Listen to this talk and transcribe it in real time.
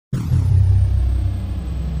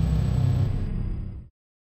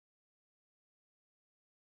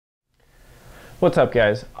What's up,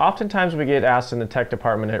 guys? Oftentimes we get asked in the tech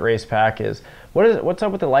department at Racepak is, what's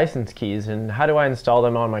up with the license keys and how do I install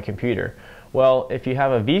them on my computer? Well, if you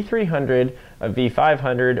have a V300, a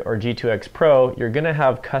V500, or G2x Pro, you're going to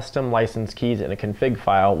have custom license keys in a config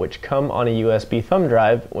file which come on a USB thumb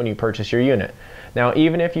drive when you purchase your unit. Now,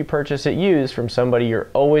 even if you purchase it used from somebody, you're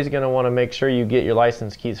always going to want to make sure you get your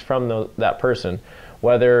license keys from that person,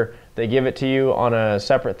 whether they give it to you on a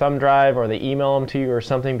separate thumb drive or they email them to you or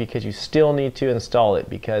something, because you still need to install it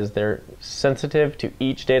because they're sensitive to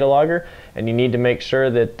each data logger and you need to make sure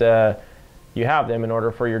that you have them in order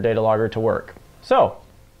for your data logger to work. So,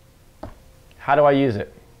 how do I use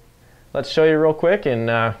it? Let's show you real quick and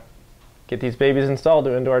get these babies installed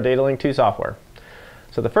into our Datalink II software.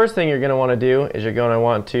 So the first thing you're going to want to do is you're going to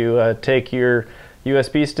want to take your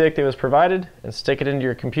USB stick that was provided and stick it into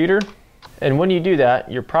your computer. And when you do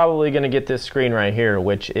that, you're probably going to get this screen right here,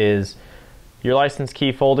 which is your license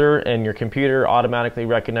key folder and your computer automatically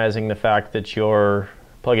recognizing the fact that you're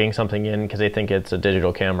plugging something in because they think it's a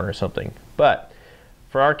digital camera or something. But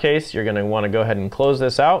for our case, you're going to want to go ahead and close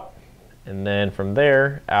this out. And then from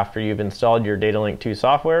there, after you've installed your Datalink II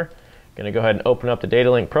software, you're going to go ahead and open up the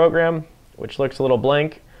Datalink program, which looks a little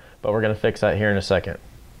blank, but we're going to fix that here in a second.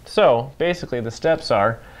 So basically the steps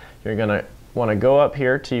are, you're going to want to go up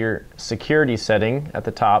here to your security setting at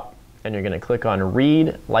the top and you're going to click on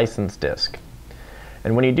Read License Disk.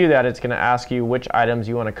 And when you do that, it's going to ask you which items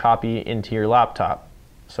you want to copy into your laptop.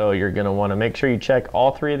 So you're going to want to make sure you check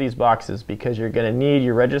all three of these boxes because you're going to need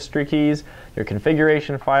your registry keys, your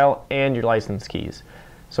configuration file, and your license keys.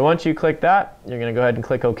 So once you click that, you're going to go ahead and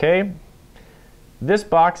click OK. This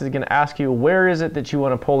box is going to ask you where is it that you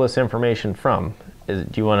want to pull this information from. Do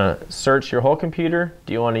you want to search your whole computer?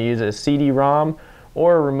 Do you want to use a CD-ROM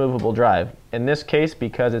or a removable drive? In this case,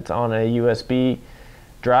 because it's on a USB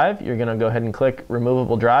drive, you're going to go ahead and click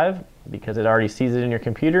removable drive because it already sees it in your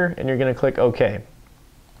computer, and you're going to click OK.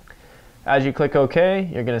 As you click OK,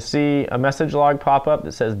 you're going to see a message log pop up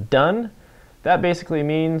that says done. That basically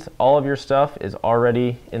means all of your stuff is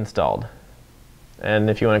already installed. And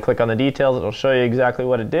if you want to click on the details, it'll show you exactly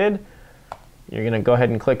what it did. You're going to go ahead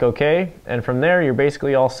and click OK, and from there you're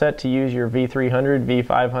basically all set to use your V300,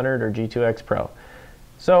 V500, or G2x Pro.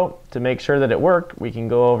 So to make sure that it worked, we can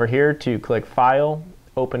go over here to click File,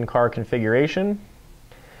 Open Car Configuration.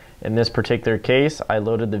 In this particular case, I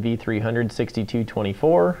loaded the V300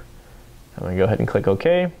 6224. I'm going to go ahead and click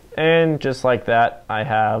OK, and just like that, I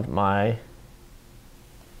have my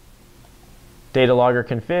data logger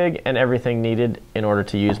config and everything needed in order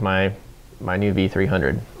to use my new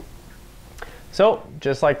V300. So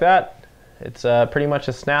just like that, it's pretty much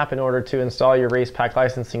a snap in order to install your Racepak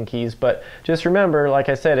licensing keys. But just remember, like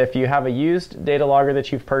I said, if you have a used data logger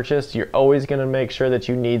that you've purchased, you're always going to make sure that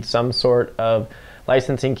you need some sort of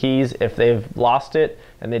licensing keys. If they've lost it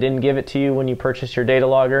and they didn't give it to you when you purchased your data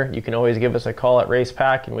logger, you can always give us a call at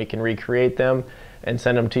Racepak and we can recreate them and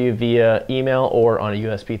send them to you via email or on a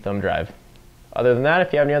USB thumb drive. Other than that,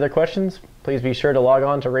 if you have any other questions, please be sure to log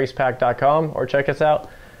on to racepak.com or check us out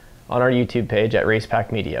on our YouTube page at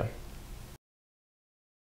Racepak Media.